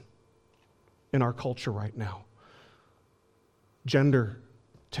tension in our culture right now. Gender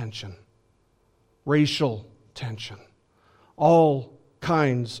tension, racial tension, all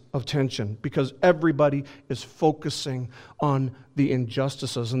kinds of tension, because everybody is focusing on the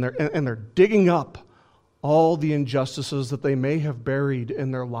injustices, and they're digging up all the injustices that they may have buried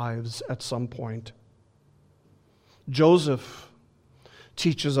in their lives at some point. Joseph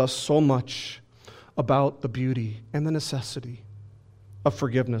teaches us so much about the beauty and the necessity of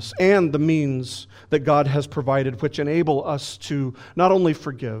forgiveness and the means that God has provided, which enable us to not only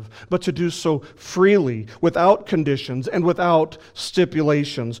forgive, but to do so freely, without conditions and without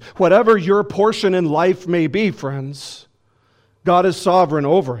stipulations. Whatever your portion in life may be, friends, God is sovereign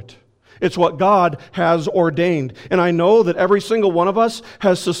over it. It's what God has ordained. And I know that every single one of us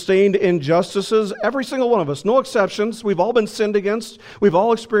has sustained injustices, every single one of us, no exceptions. We've all been sinned against. We've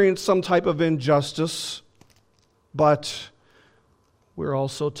all experienced some type of injustice. But we're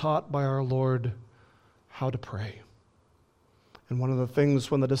also taught by our Lord how to pray. And one of the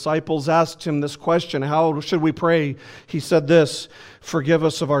things when the disciples asked him this question, how should we pray? He said this, forgive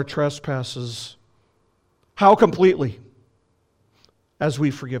us of our trespasses. How completely? As we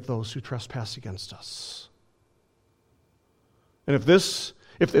forgive those who trespass against us. And if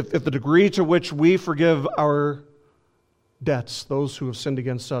the degree to which we forgive our debts, those who have sinned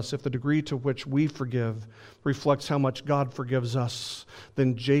against us, if the degree to which we forgive reflects how much God forgives us,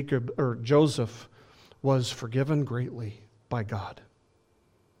 then Joseph was forgiven greatly by God.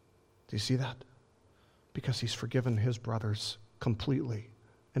 Do you see that? Because he's forgiven his brothers completely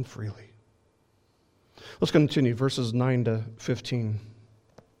and freely. Let's continue, verses 9 to 15.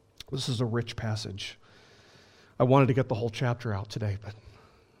 This is a rich passage. I wanted to get the whole chapter out today, but it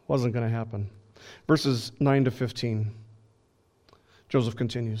wasn't going to happen. Verses 9 to 15. Joseph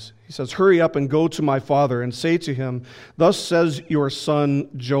continues. He says, hurry up and go to my father and say to him, thus says your son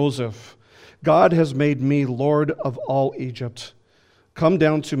Joseph, God has made me Lord of all Egypt. Come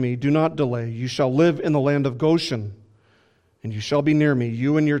down to me, do not delay. You shall live in the land of Goshen, and you shall be near me,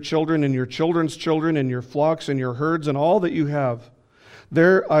 you and your children and your children's children and your flocks and your herds and all that you have.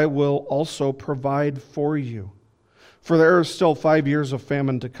 There I will also provide for you. For there are still 5 years of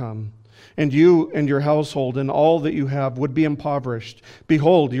famine to come. And you and your household and all that you have would be impoverished.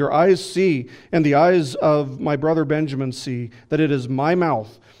 Behold, your eyes see, and the eyes of my brother Benjamin see, that it is my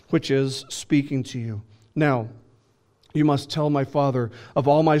mouth which is speaking to you. Now, you must tell my father of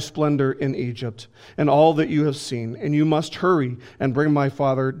all my splendor in Egypt, and all that you have seen, and you must hurry and bring my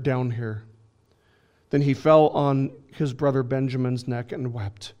father down here. Then he fell on his brother Benjamin's neck and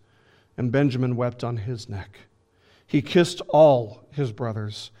wept, and Benjamin wept on his neck. He kissed all his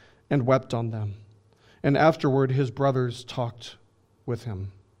brothers, and wept on them. And afterward his brothers talked with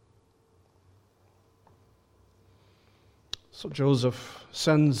him. So Joseph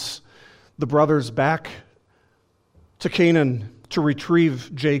sends the brothers back to Canaan to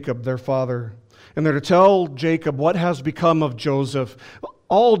retrieve Jacob, their father. And they're to tell Jacob what has become of Joseph.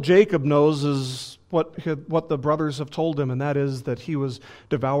 All Jacob knows is what the brothers have told him, and that is that he was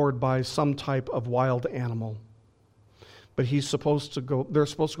devoured by some type of wild animal. But they're supposed to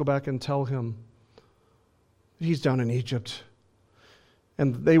go back and tell him he's down in Egypt.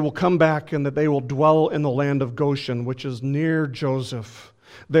 and they will come back and that they will dwell in the land of Goshen, which is near Joseph.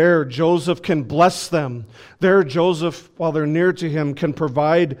 There, Joseph can bless them. There, Joseph, while they're near to him, can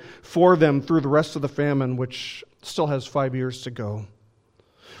provide for them through the rest of the famine, which still has 5 years to go.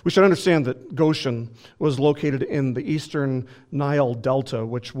 We should understand that Goshen was located in the eastern Nile Delta,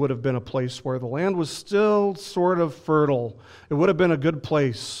 which would have been a place where the land was still sort of fertile. It would have been a good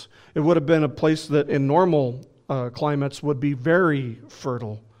place. It would have been a place that in normal climates would be very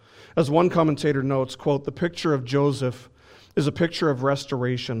fertile. As one commentator notes, quote, "The picture of Joseph is a picture of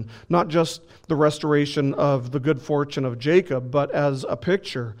restoration, not just the restoration of the good fortune of Jacob, but as a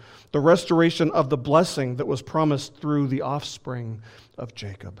picture, the restoration of the blessing that was promised through the offspring of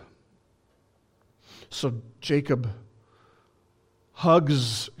Jacob." So Jacob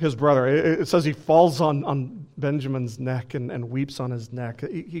hugs his brother. It says he falls on Benjamin's neck and weeps on his neck.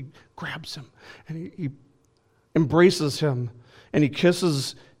 He grabs him and he embraces him and he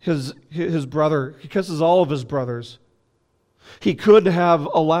kisses his brother. He kisses all of his brothers. He could have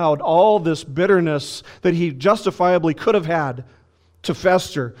allowed all this bitterness that he justifiably could have had to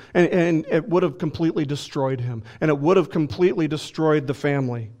fester, and it would have completely destroyed him, and it would have completely destroyed the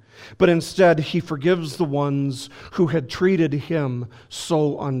family. But instead, he forgives the ones who had treated him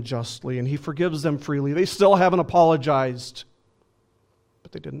so unjustly, and he forgives them freely. They still haven't apologized,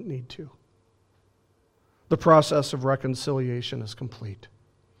 but they didn't need to. The process of reconciliation is complete.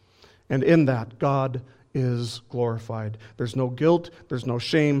 And in that, God is glorified. There's no guilt, there's no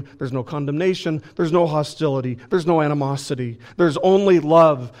shame, there's no condemnation, there's no hostility, there's no animosity. There's only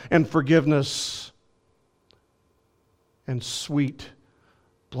love and forgiveness and sweet,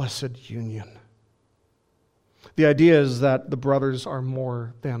 blessed union. The idea is that the brothers are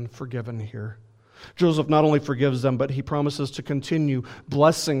more than forgiven here. Joseph not only forgives them, but he promises to continue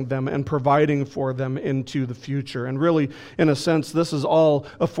blessing them and providing for them into the future. And really, in a sense, this is all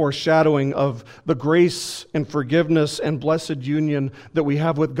a foreshadowing of the grace and forgiveness and blessed union that we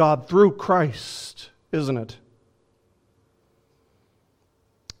have with God through Christ, isn't it?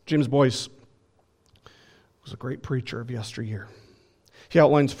 James Boyce was a great preacher of yesteryear. He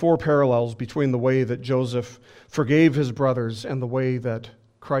outlines 4 parallels between the way that Joseph forgave his brothers and the way that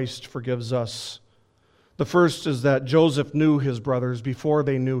Christ forgives us. The first is that Joseph knew his brothers before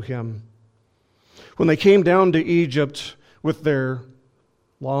they knew him. When they came down to Egypt with their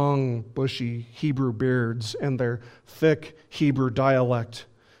long, bushy Hebrew beards and their thick Hebrew dialect,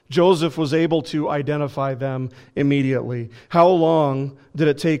 Joseph was able to identify them immediately. How long did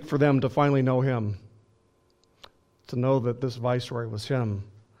it take for them to finally know him? To know that this viceroy was him?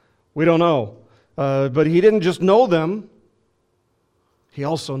 We don't know. But he didn't just know them, he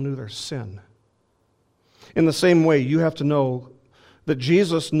also knew their sin. In the same way, you have to know that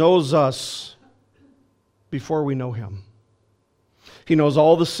Jesus knows us before we know him. He knows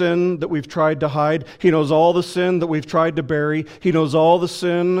all the sin that we've tried to hide. He knows all the sin that we've tried to bury. He knows all the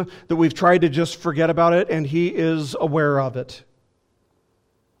sin that we've tried to just forget about it, and he is aware of it.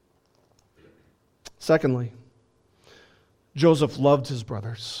 Secondly, Joseph loved his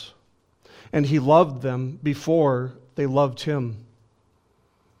brothers, and he loved them before they loved him.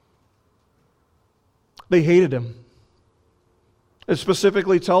 They hated him. It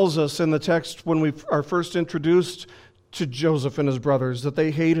specifically tells us in the text when we are first introduced to Joseph and his brothers that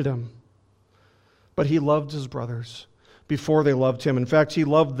they hated him. But he loved his brothers before they loved him. In fact, he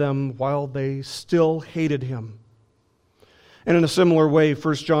loved them while they still hated him. And in a similar way,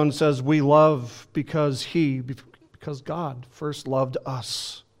 1 John says, we love because God first loved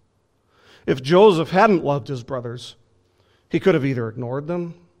us. If Joseph hadn't loved his brothers, he could have either ignored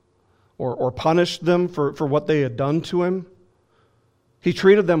them or punished them for what they had done to him. He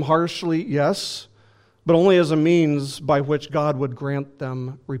treated them harshly, yes, but only as a means by which God would grant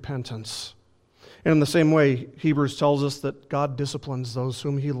them repentance. And in the same way, Hebrews tells us that God disciplines those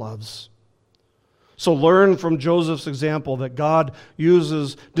whom he loves. So learn from Joseph's example that God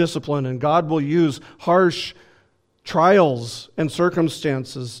uses discipline and God will use harsh trials and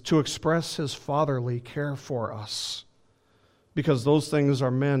circumstances to express his fatherly care for us, because those things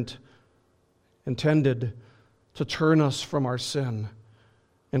are intended to turn us from our sin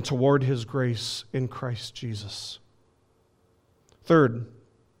and toward his grace in Christ Jesus. Third,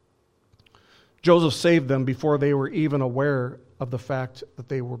 Joseph saved them before they were even aware of the fact that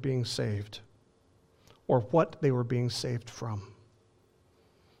they were being saved or what they were being saved from.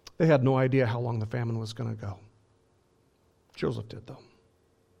 They had no idea how long the famine was going to go. Joseph did, though.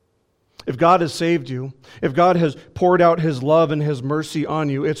 If God has saved you, if God has poured out his love and his mercy on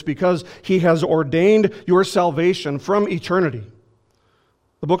you, it's because he has ordained your salvation from eternity.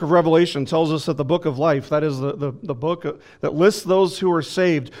 The book of Revelation tells us that the book of life, that is the book that lists those who are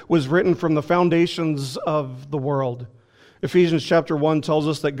saved, was written from the foundations of the world. Ephesians chapter 1 tells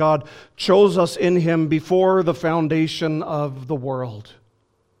us that God chose us in Him before the foundation of the world.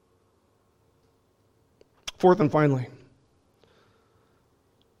 Fourth and finally,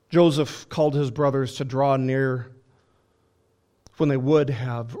 Joseph called his brothers to draw near when they would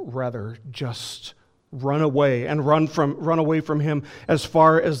have rather just run away and run away from him as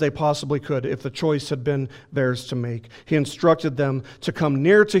far as they possibly could if the choice had been theirs to make. He instructed them to come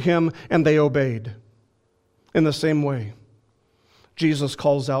near to him, and they obeyed. In the same way, Jesus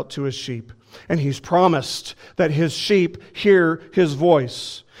calls out to his sheep, and he's promised that his sheep hear his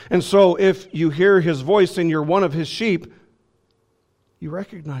voice. And so if you hear his voice and you're one of his sheep, you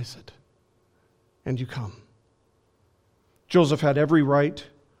recognize it, and you come. Joseph had every right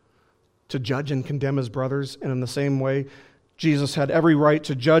to judge and condemn his brothers, and in the same way, Jesus had every right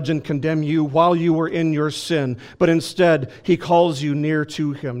to judge and condemn you while you were in your sin, but instead, he calls you near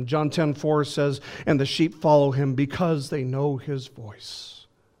to him. John 10:4 says, "And the sheep follow him because they know his voice."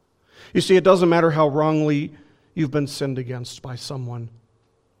 You see, it doesn't matter how wrongly you've been sinned against by someone.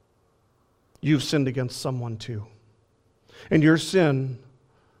 You've sinned against someone too. And your sin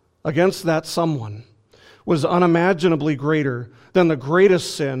against that someone was unimaginably greater than the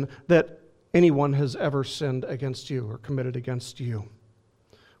greatest sin that anyone has ever sinned against you or committed against you.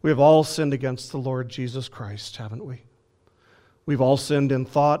 We have all sinned against the Lord Jesus Christ, haven't we? We've all sinned in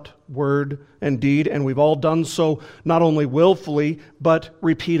thought, word, and deed, and we've all done so not only willfully, but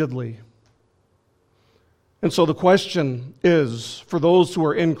repeatedly. And so the question is, for those who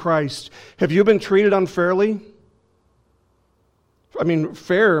are in Christ, have you been treated unfairly? I mean,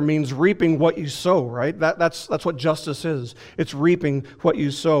 fair means reaping what you sow, right? That's what justice is. It's reaping what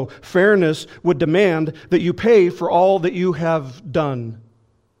you sow. Fairness would demand that you pay for all that you have done.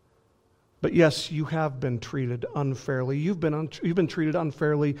 But yes, you have been treated unfairly. You've been treated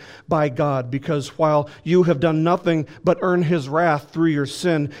unfairly by God, because while you have done nothing but earn his wrath through your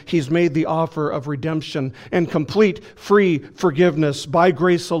sin, he's made the offer of redemption and complete free forgiveness by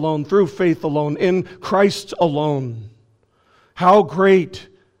grace alone, through faith alone, in Christ alone. How great,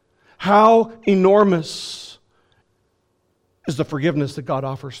 how enormous is the forgiveness that God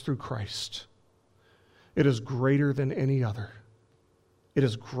offers through Christ. It is greater than any other. It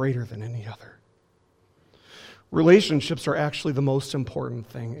is greater than any other. Relationships are actually the most important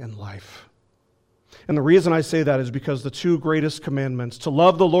thing in life. And the reason I say that is because the two greatest commandments, to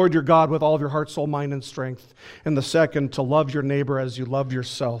love the Lord your God with all of your heart, soul, mind, and strength, and the second, to love your neighbor as you love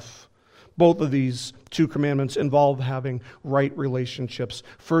yourself. Both of these two commandments involve having right relationships,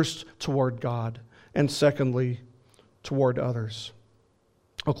 first toward God, and secondly, toward others.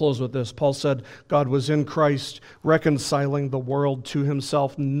 I'll close with this. Paul said God was in Christ reconciling the world to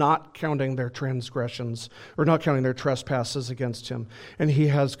himself, not counting their transgressions, or not counting their trespasses against him. And he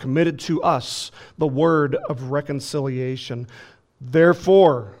has committed to us the word of reconciliation.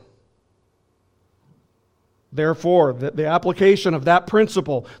 Therefore, the application of that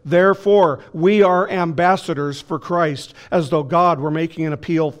principle, therefore, we are ambassadors for Christ, as though God were making an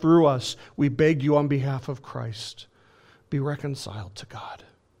appeal through us. We beg you on behalf of Christ, be reconciled to God.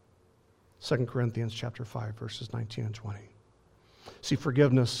 2 Corinthians chapter 5, verses 19 and 20. See,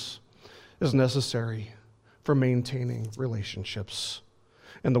 forgiveness is necessary for maintaining relationships.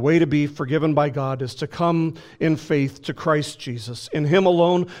 And the way to be forgiven by God is to come in faith to Christ Jesus. In him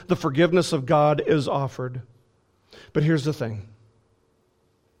alone, the forgiveness of God is offered. But here's the thing.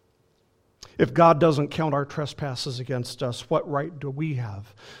 If God doesn't count our trespasses against us, what right do we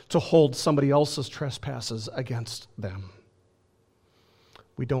have to hold somebody else's trespasses against them?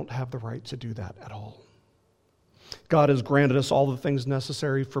 We don't have the right to do that at all. God has granted us all the things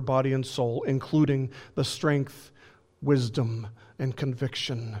necessary for body and soul, including the strength, wisdom, and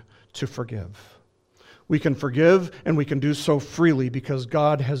conviction to forgive. We can forgive, and we can do so freely because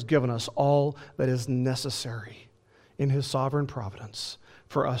God has given us all that is necessary in his sovereign providence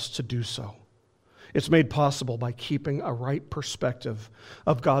for us to do so. It's made possible by keeping a right perspective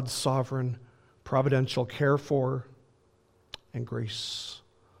of God's sovereign, providential care for and grace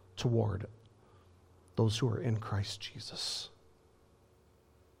toward those who are in Christ Jesus.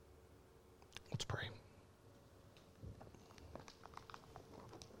 Let's pray.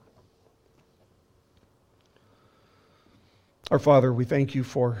 Our Father, we thank you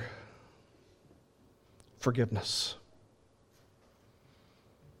for forgiveness.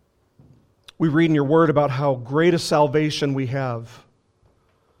 We read in your word about how great a salvation we have.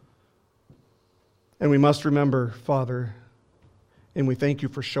 And we must remember, Father, and we thank you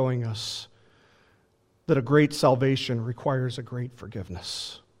for showing us, that a great salvation requires a great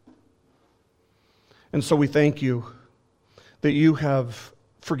forgiveness. And so we thank you that you have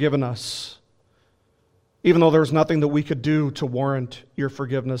forgiven us, even though there's nothing that we could do to warrant your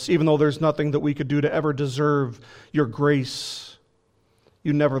forgiveness, even though there's nothing that we could do to ever deserve your grace.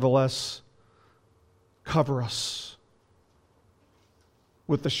 You nevertheless cover us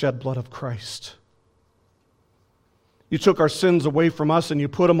with the shed blood of Christ. You took our sins away from us and you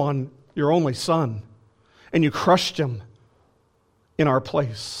put them on your only Son, and you crushed him in our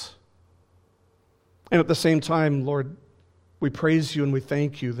place. And at the same time, Lord, we praise you and we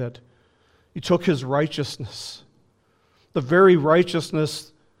thank you that you took his righteousness, the very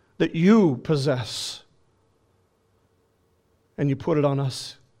righteousness that you possess, and you put it on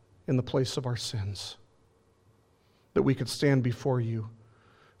us in the place of our sins, that we could stand before you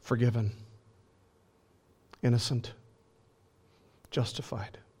forgiven, innocent,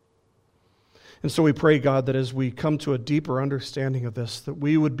 justified. And so we pray, God, that as we come to a deeper understanding of this, that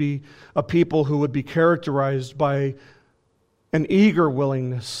we would be a people who would be characterized by an eager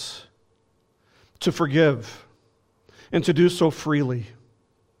willingness to forgive and to do so freely.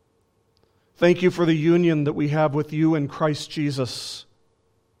 Thank you for the union that we have with you in Christ Jesus.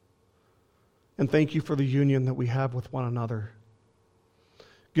 And thank you for the union that we have with one another.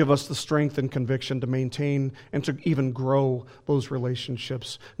 Give us the strength and conviction to maintain and to even grow those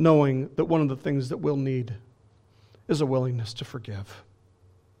relationships, knowing that one of the things that we'll need is a willingness to forgive.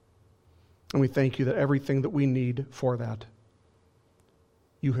 And we thank you that everything that we need for that,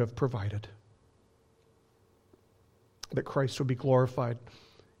 you have provided. That Christ would be glorified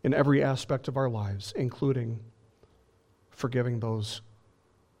in every aspect of our lives, including forgiving those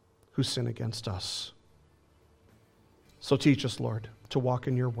who sin against us. So teach us, Lord, to walk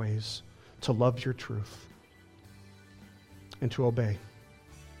in your ways, to love your truth, and to obey,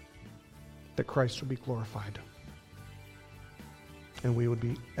 that Christ would be glorified and we would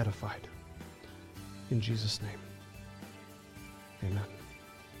be edified. In Jesus' name, amen.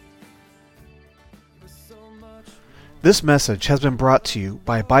 This message has been brought to you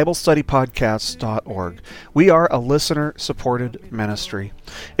by BibleStudyPodcasts.org. We are a listener-supported ministry.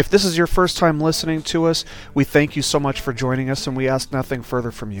 If this is your first time listening to us, we thank you so much for joining us and we ask nothing further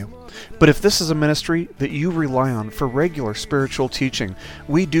from you. But if this is a ministry that you rely on for regular spiritual teaching,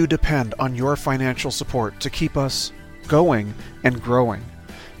 we do depend on your financial support to keep us going and growing.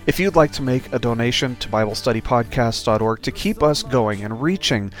 If you'd like to make a donation to BibleStudyPodcasts.org to keep us going and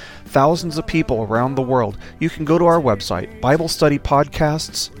reaching thousands of people around the world, you can go to our website,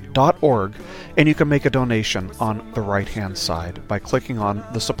 BibleStudyPodcasts.org, and you can make a donation on the right-hand side by clicking on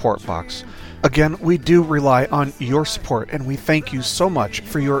the support box. Again, we do rely on your support, and we thank you so much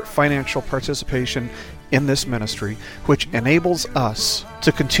for your financial participation in this ministry, which enables us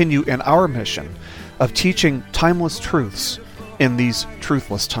to continue in our mission of teaching timeless truths in these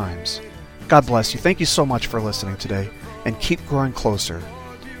truthless times. God bless you. Thank you so much for listening today, and keep growing closer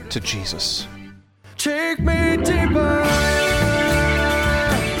to Jesus. Take me deeper.